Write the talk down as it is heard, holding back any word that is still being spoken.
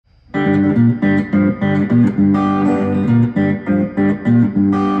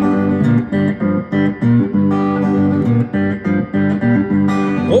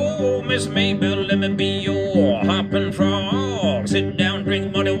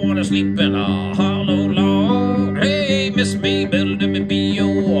wanna sleep in a hollow log. Hey, Miss Maybelle, let me be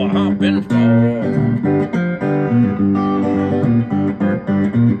your hopping frog.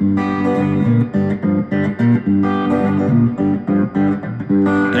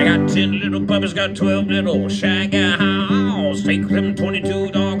 I got 10 little puppies, got 12 little shy guy hounds. Take them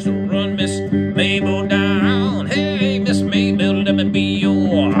 22 dogs to run Miss Maybelle down. Hey, Miss Maybelle, let me be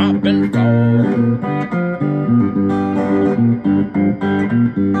your hopping frog.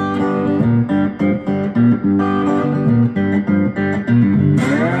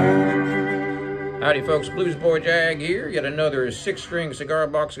 Howdy folks, Bluesboy Jag here, yet another 6-string cigar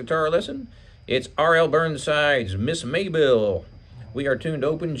box guitar lesson. It's R.L. Burnside's Miss Maybelle. We are tuned to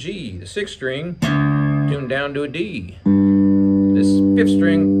open G, the 6th string tuned down to a D. This 5th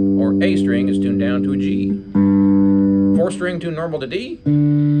string, or A string, is tuned down to a G. 4th string tuned normal to D.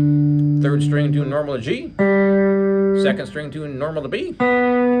 3rd string tuned normal to G. 2nd string tuned normal to B.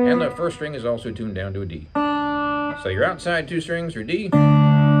 And the 1st string is also tuned down to a D. So your outside 2 strings are D.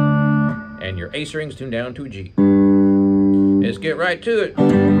 And your A strings tuned down to a G. Let's get right to it.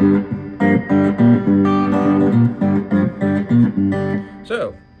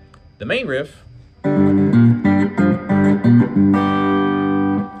 So, the main riff. Let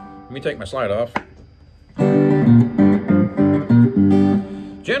me take my slide off.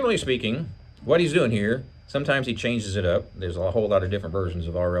 Generally speaking, what he's doing here, sometimes he changes it up. There's a whole lot of different versions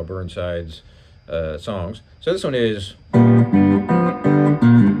of R.L. Burnside's songs. So this one is...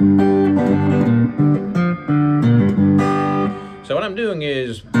 So what I'm doing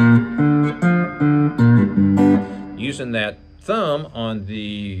is using that thumb on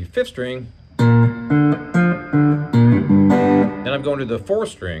the 5th string, and I'm going to the 4th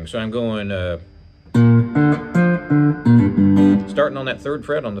string. So I'm going starting on that 3rd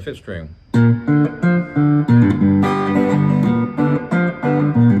fret on the 5th string.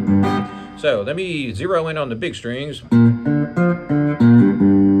 So let me zero in on the big strings.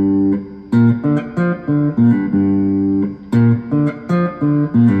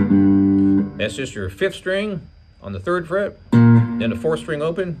 That's just your 5th string on the 3rd fret, then the 4th string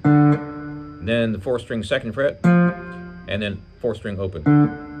open, then the 4th string 2nd fret, and then 4th string open.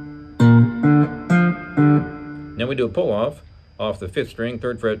 Then we do a pull off the 5th string,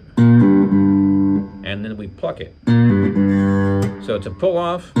 3rd fret, and then we pluck it. So it's a pull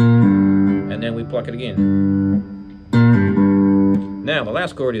off, and then we pluck it again. Now the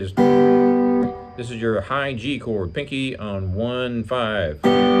last chord is, this is your high G chord, pinky on 1, 5.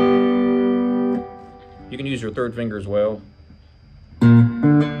 You can use your 3rd finger as well.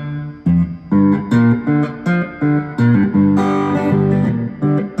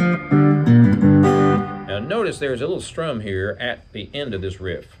 Now notice there's a little strum here at the end of this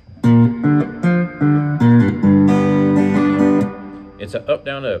riff. It's a up,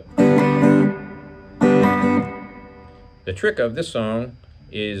 down, up. The trick of this song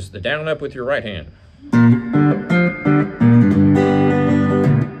is the down, up with your right hand.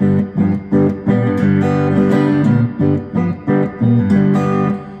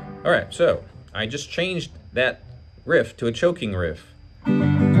 Alright, so I just changed that riff to a choking riff.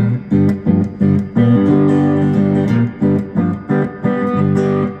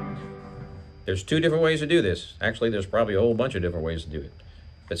 There's 2 different ways to do this. Actually, there's probably a whole bunch of different ways to do it.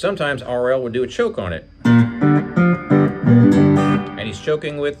 But sometimes RL would do a choke on it. And he's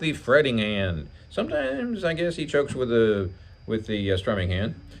choking with the fretting hand. Sometimes, I guess, he chokes with the strumming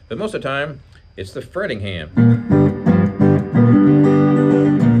hand. But most of the time, it's the fretting hand.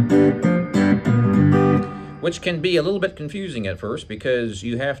 Which can be a little bit confusing at first because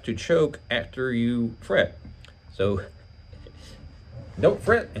you have to choke after you fret. So don't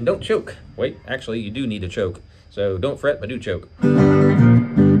fret and don't choke. Wait, actually you do need to choke. So don't fret but do choke.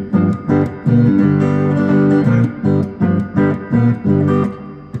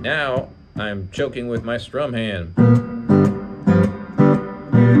 Now I'm choking with my strum hand.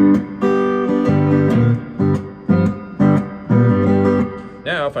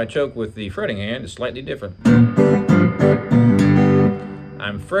 Now if I choke with the fretting hand, it's slightly different.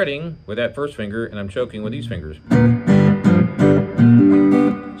 I'm fretting with that 1st finger and I'm choking with these fingers.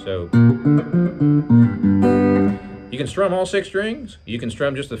 So you can strum all 6 strings, you can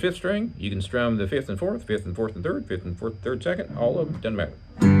strum just the 5th string, you can strum the 5th and 4th, 5th and 4th and 3rd, 5th and 4th, 3rd, 2nd, all of them, doesn't matter.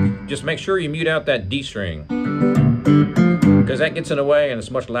 Just make sure you mute out that D string, because that gets in the way and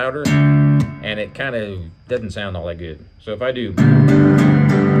it's much louder and it kind of doesn't sound all that good. So if I do,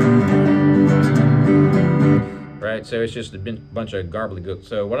 right, so it's just a bunch of gobbledygook.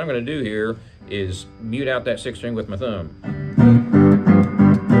 So what I'm going to do here is mute out that 6th string with my thumb.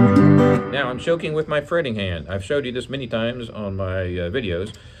 Now I'm choking with my fretting hand. I've showed you this many times on my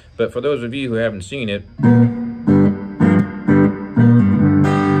videos, but for those of you who haven't seen it,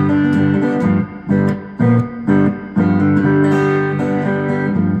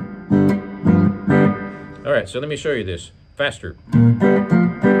 all right, so let me show you this faster.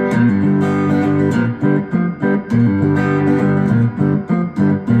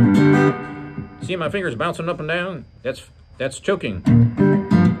 See my fingers bouncing up and down? That's choking.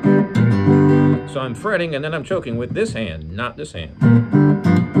 So I'm fretting and then I'm choking with this hand, not this hand.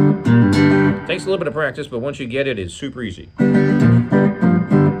 Takes a little bit of practice, but once you get it, it's super easy.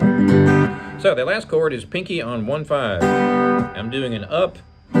 So the last chord is pinky on 1/5. I'm doing an up.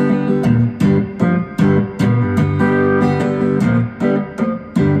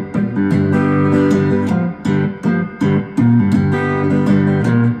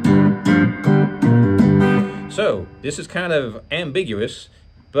 So this is kind of ambiguous,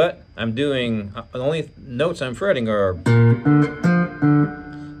 but I'm doing, the only notes I'm fretting are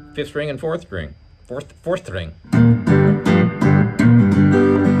 5th string and 4th string. Fourth string.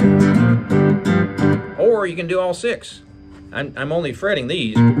 Or you can do all 6. I'm only fretting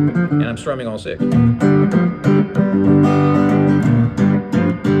these, and I'm strumming all 6.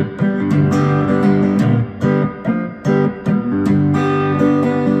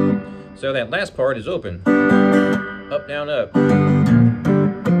 So that last part is open. Up, down, up.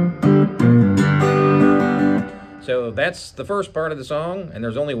 So that's the first part of the song, and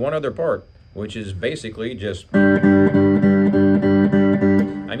there's only one other part, which is basically just... I'm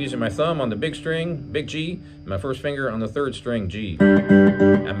using my thumb on the big string, big G, and my first finger on the 3rd string, G.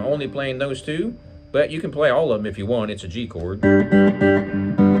 I'm only playing those two, but you can play all of them if you want. It's a G chord.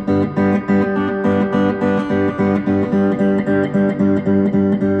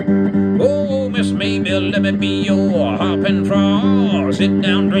 Oh, Miss Maybelle, let me be your hopping frog. Sit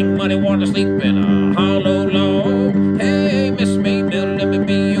down, drink money, water, sleep in a hollow log. Hey, Miss Maybelle, let me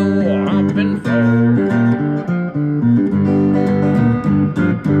be your hopping frog.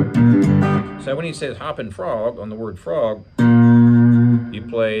 So when he says hopping frog, on the word frog, you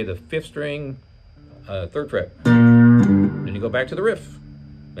play the 5th string, 3rd fret. Then you go back to the riff.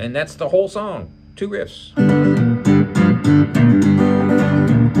 And that's the whole song. 2 riffs.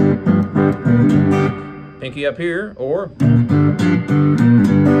 Pinky up here, or... And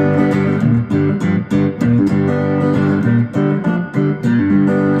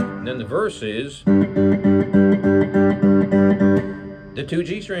then the verse is... the 2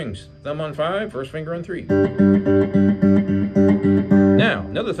 G strings, thumb on 5, first finger on 3. Now,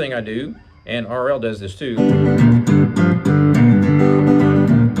 another thing I do, and RL does this too.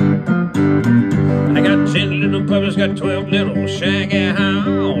 I got 10 little puppies, got 12 little shaggy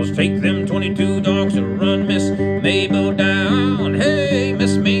hounds. Take them 22 dogs and run Miss Maybelle down. Hey,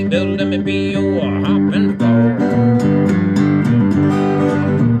 Miss Maybelle, let me be your hopping frog.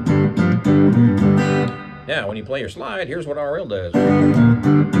 Now, when you play your slide, here's what RL does.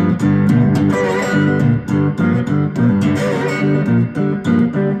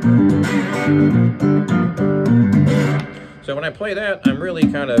 So when I play that, I'm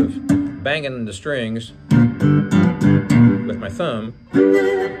really kind of banging the strings with my thumb.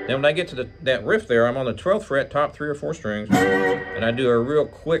 Then when I get to that riff there, I'm on the 12th fret, top 3 or 4 strings, and I do a real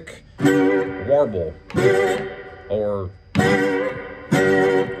quick warble, or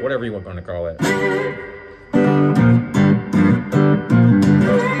whatever you want to call that.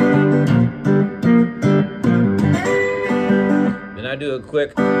 Then I do a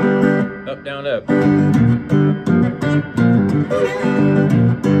quick up, down, up.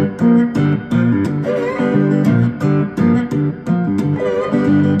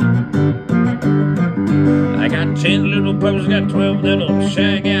 I got 10 little puppies, got 12 little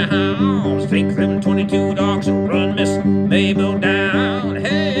shaggy hounds. Take them 22 dogs and run Miss Maybelle down.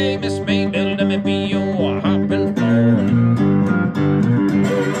 Hey, Miss Maybelle, let me be your hopping frog.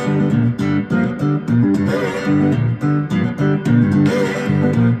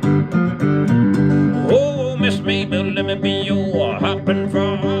 Oh, Miss Maybelle, let me be your hopping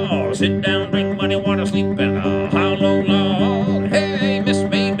frog. Sit down, drink money, water, sleep in a hollow log. Hey, Miss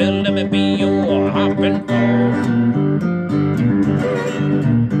Maybelle, let me be your hopping frog.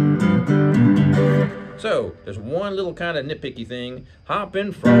 So, there's one little kind of nitpicky thing.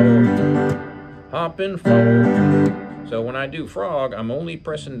 Hopping frog, hopping frog. So when I do frog, I'm only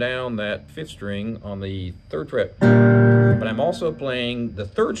pressing down that 5th string on the 3rd fret. But I'm also playing the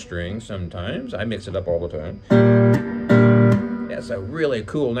 3rd string sometimes. I mix it up all the time. That's a really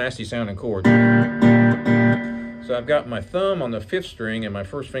cool, nasty sounding chord. So I've got my thumb on the 5th string and my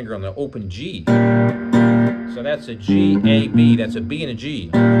first finger on the open G. So that's a G, A, B. That's a B and a G.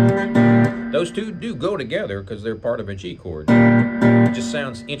 Those two do go together because they're part of a G chord. It just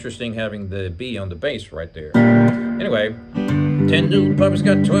sounds interesting having the B on the bass right there. Anyway, 10 little puppies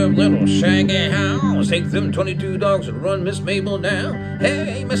got 12 little shaggy hounds. Take them 22 dogs and run Miss Maybelle down.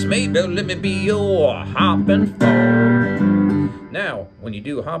 Hey, Miss Maybelle, let me be your hopping frog. Now, when you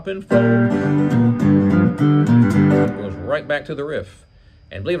do hopping frog, it goes right back to the riff.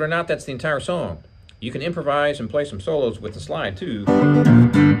 And believe it or not, that's the entire song. You can improvise and play some solos with the slide too.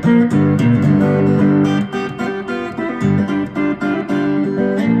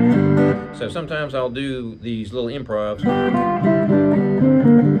 So sometimes I'll do these little improvs.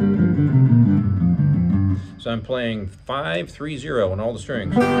 So I'm playing 5-3-0 on all the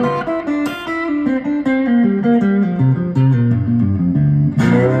strings.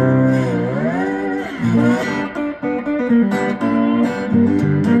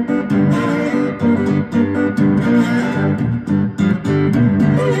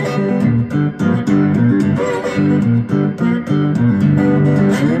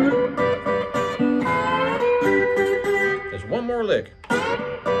 There's one more lick.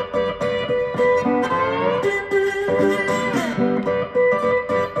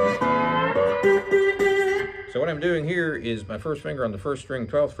 So what I'm doing here is my first finger on the first string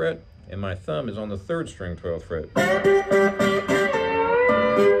 12th fret, and my thumb is on the third string 12th fret.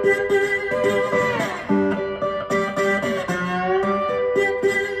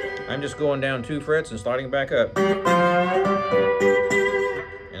 I'm just going down 2 frets and sliding back up. And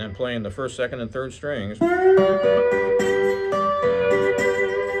I'm playing the first, second, and third strings.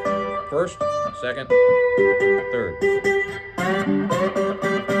 First, second, third.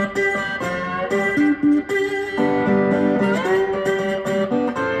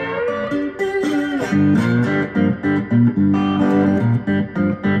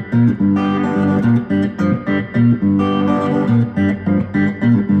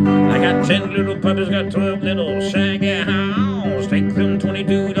 I got 10 little puppies, got 12 little shaggy hounds. Take them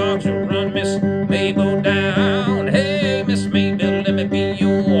 22 dogs to run Miss Maybelle down. Hey, Miss Maybelle, let me be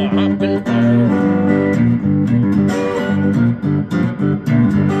your hopping frog.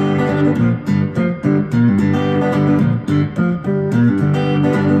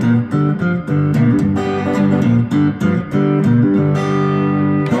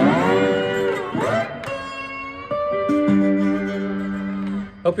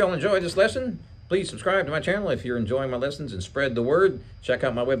 Hope y'all enjoyed this lesson. Please subscribe to my channel if you're enjoying my lessons and spread the word. Check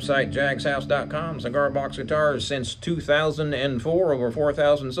out my website, jagshouse.com. Cigar box guitars since 2004, over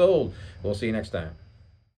 4,000 sold. We'll see you next time.